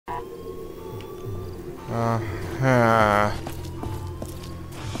Uh-huh.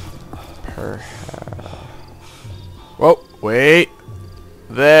 Whoa, wait.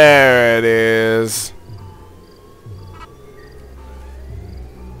 There it is.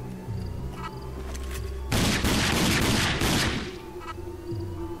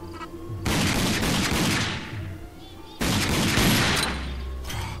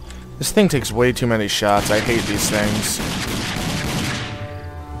 This thing takes way too many shots. I hate these things.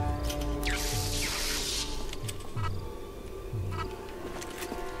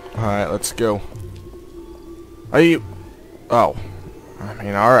 Alright, let's go. Are you... Oh. I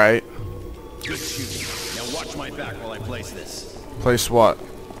mean, alright. Good shooting. Now watch my back while I place this. Place what?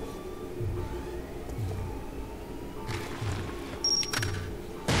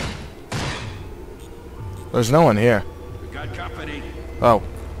 There's no one here. We got company. Oh.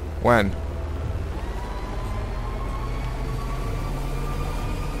 When?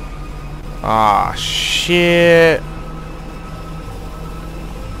 Ah, shit.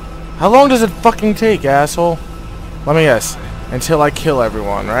 How long does it fucking take, asshole? Let me guess. Until I kill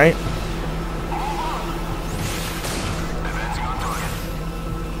everyone, right?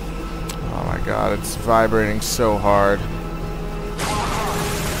 Oh my god, it's vibrating so hard.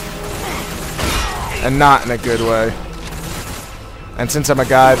 And not in a good way. And since I'm a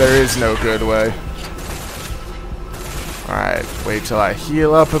guy, there is no good way. Alright, wait till I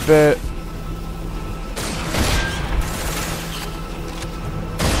heal up a bit.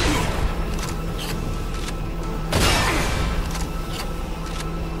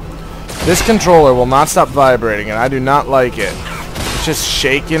 This controller will not stop vibrating, and I do not like it. It's just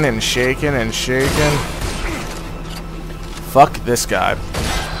shaking and shaking and shaking. Fuck this guy.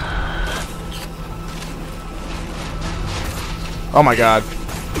 Oh my god.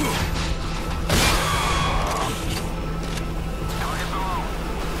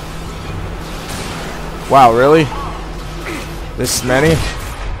 Wow, really? This many?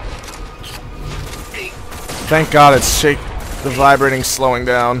 Thank god it's the vibrating slowing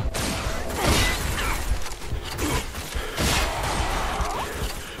down.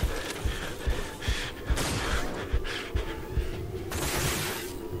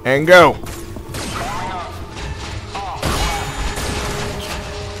 And go.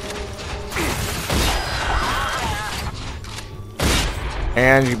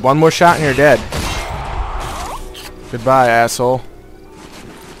 And one more shot and you're dead. Goodbye, asshole.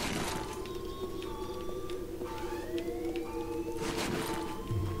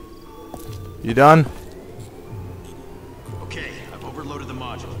 You done? Okay, I've overloaded the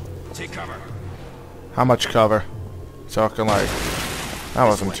module. Take cover. How much cover? Talking like... That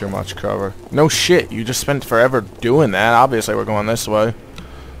wasn't too much cover. No shit, you just spent forever doing that. Obviously we're going this way.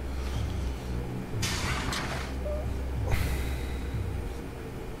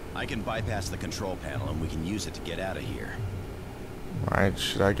 I can bypass the control panel and we can use it to get out of here. Alright,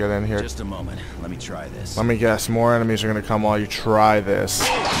 should I get in here? Just a moment. Let me try this. Let me guess, more enemies are gonna come while you try this.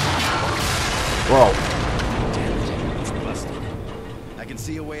 Whoa. Damn it, it's busted. I can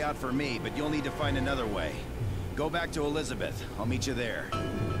see a way out for me, but you'll need to find another way. Go back to Elizabeth. I'll meet you there.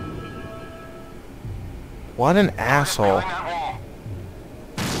 What an asshole.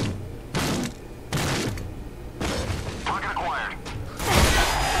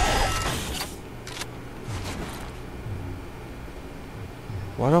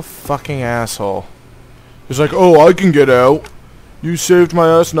 What a fucking asshole. He's like, oh, I can get out. You saved my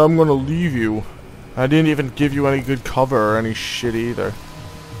ass and I'm gonna leave you. I didn't even give you any good cover or any shit either.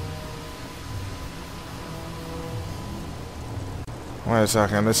 Wait a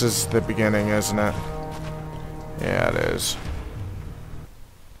second, this is the beginning, isn't it? Yeah, it is.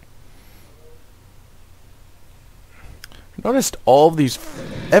 Noticed all of these...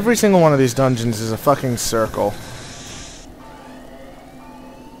 Every single one of these dungeons is a fucking circle.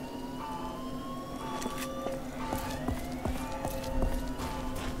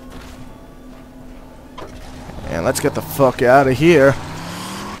 And let's get the fuck out of here.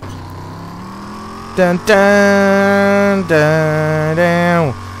 Dun dun dun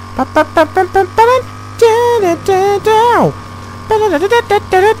dun. Ba ba ba ba ba ba dun dun dun dun. Ba da da da da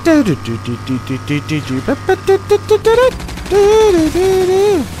da da do do do do do do do do do ba ba do do do do do do do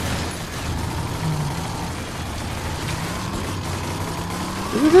do.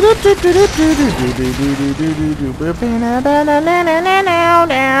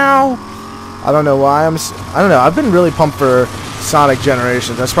 I don't know why I don't know. I've been really pumped for Sonic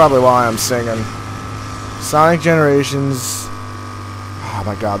Generations. That's probably why I'm singing. Sonic Generations. Oh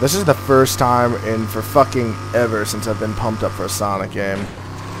my god, this is the first time in for fucking ever since I've been pumped up for a Sonic game.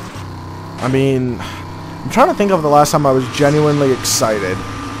 I mean, I'm trying to think of the last time I was genuinely excited.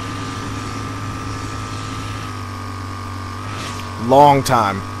 long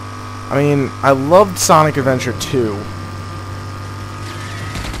time. I mean, I loved Sonic Adventure 2.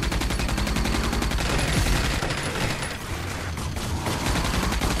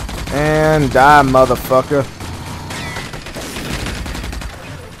 And die, motherfucker.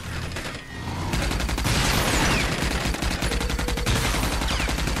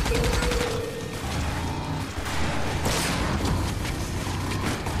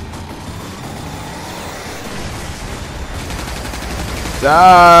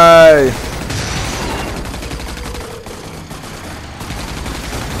 Die!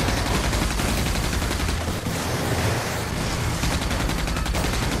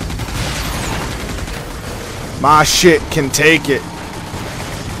 My shit can take it.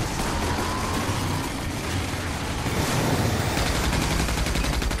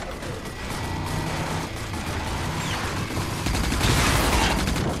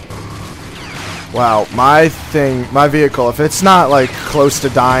 Wow, my vehicle, if it's not like close to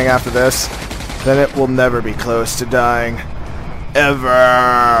dying after this, then it will never be close to dying.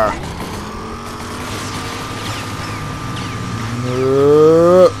 Ever.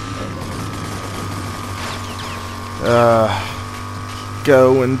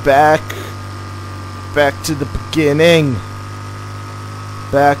 Going back to the beginning.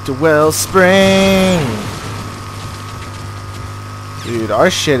 Back to Wellspring. Dude, our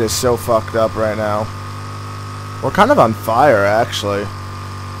shit is so fucked up right now. We're kind of on fire, actually.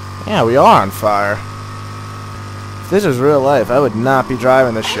 Yeah, we are on fire. If this is real life, I would not be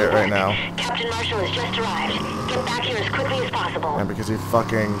driving this shit right now. Captain Marshall has just arrived. Get back here as quickly as possible. And because he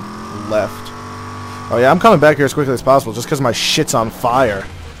fucking left. Oh yeah, I'm coming back here as quickly as possible just because my shit's on fire.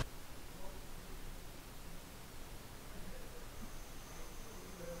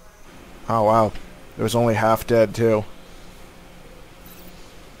 Oh wow. It was only half dead too.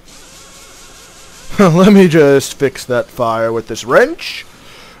 Let me just fix that fire with this wrench.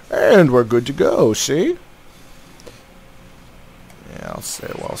 And we're good to go, see? Yeah, I'll say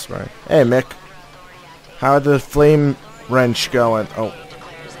Wellspring. Hey Mick. How'd the flame wrench going? Oh.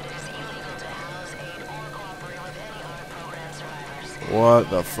 What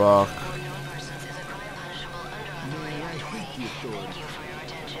the fuck?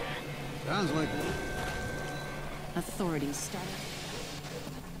 Sounds like Authorities started.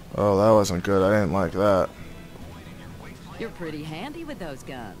 Oh, that wasn't good. I didn't like that. You're pretty handy with those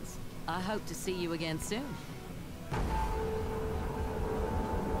guns. I hope to see you again soon.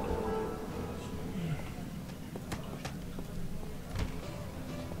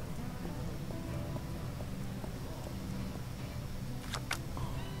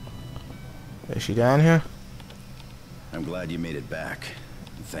 Is she down here? I'm glad you made it back.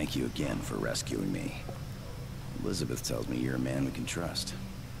 And thank you again for rescuing me. Elizabeth tells me you're a man we can trust.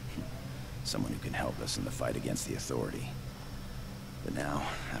 Someone who can help us in the fight against the Authority. But now,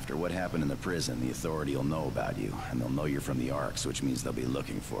 after what happened in the prison, the Authority will know about you, and they'll know you're from the Arks, which means they'll be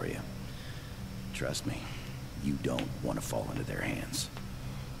looking for you. Trust me, you don't want to fall into their hands.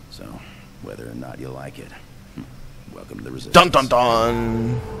 So, whether or not you like it, welcome to the Resistance. Dun dun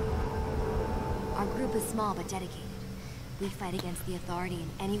dun! Our group is small but dedicated. We fight against the Authority in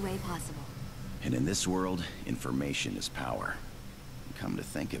any way possible. And in this world, information is power. Come to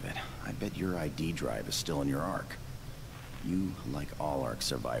think of it, I bet your ID drive is still in your Ark. You, like all Ark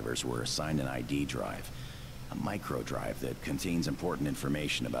survivors, were assigned an ID drive. A micro drive that contains important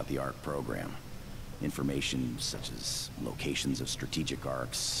information about the Ark program. Information such as locations of strategic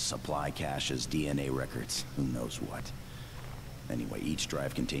Arks, supply caches, DNA records, who knows what. Anyway, each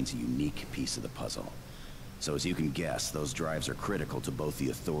drive contains a unique piece of the puzzle. So as you can guess, those drives are critical to both the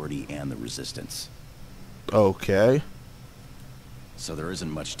Authority and the Resistance. Okay. So there isn't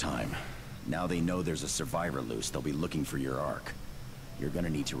much time. Now they know there's a survivor loose, they'll be looking for your Ark. You're gonna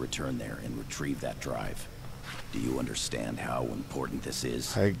need to return there and retrieve that drive. Do you understand how important this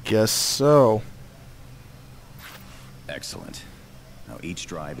is? I guess so. Excellent. Now each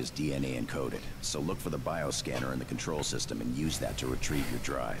drive is DNA encoded, so look for the bioscanner in the control system and use that to retrieve your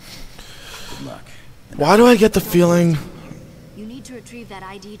drive. Good luck. Why do I get the feeling... You need to retrieve that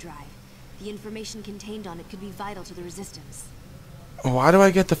ID drive. The information contained on it could be vital to the Resistance. Why do I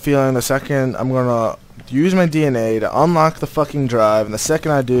get the feeling the second I'm gonna use my DNA to unlock the fucking drive, and the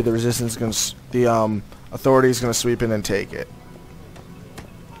second I do, the Resistance is gonna, Authority's gonna sweep in and take it?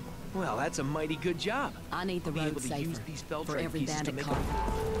 well, that's a mighty good job. I need the Be road able to use safer these belt for drive every pieces to bandit make car.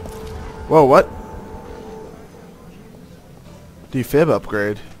 Whoa, what? Defib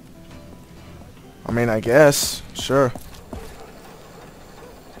upgrade. I mean, I guess. Sure.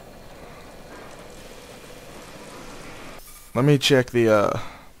 Let me check the,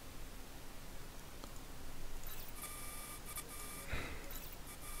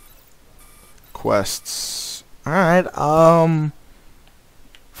 quests. Alright,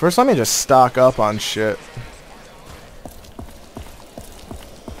 first let me just stock up on shit.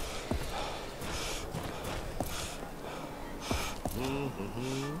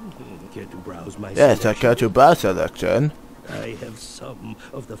 Care to browse my Yes, I selection? got your bar selection. I have some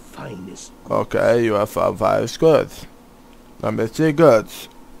of the finest. Okay, you have 5 goods. Let me see goods.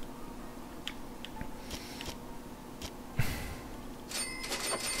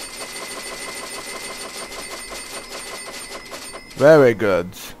 Very good.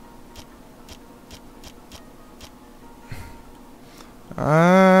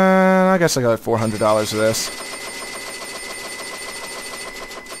 I guess I got $400 of this.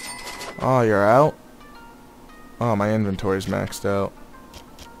 Oh, you're out? Oh, my inventory's maxed out.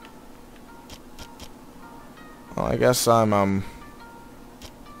 Well, I guess I'm,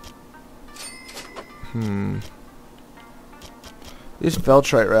 These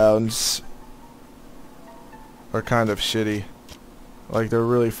Feltrite rounds are kind of shitty. Like, they're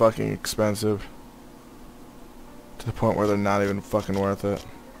really fucking expensive. To the point where they're not even fucking worth it.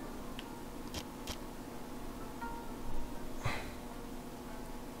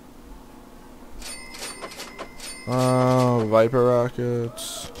 Oh, Viper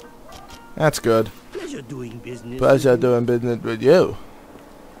rockets. That's good. Pleasure doing business. Pleasure doing business with you.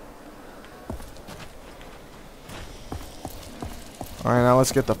 Alright, now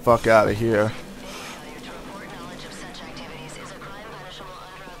let's get the fuck out of here.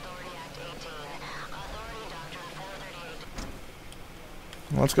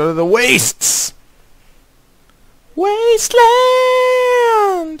 Let's go to the wastes! Wasteland!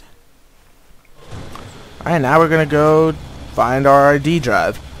 Alright, now we're gonna go find our ID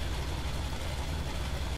drive.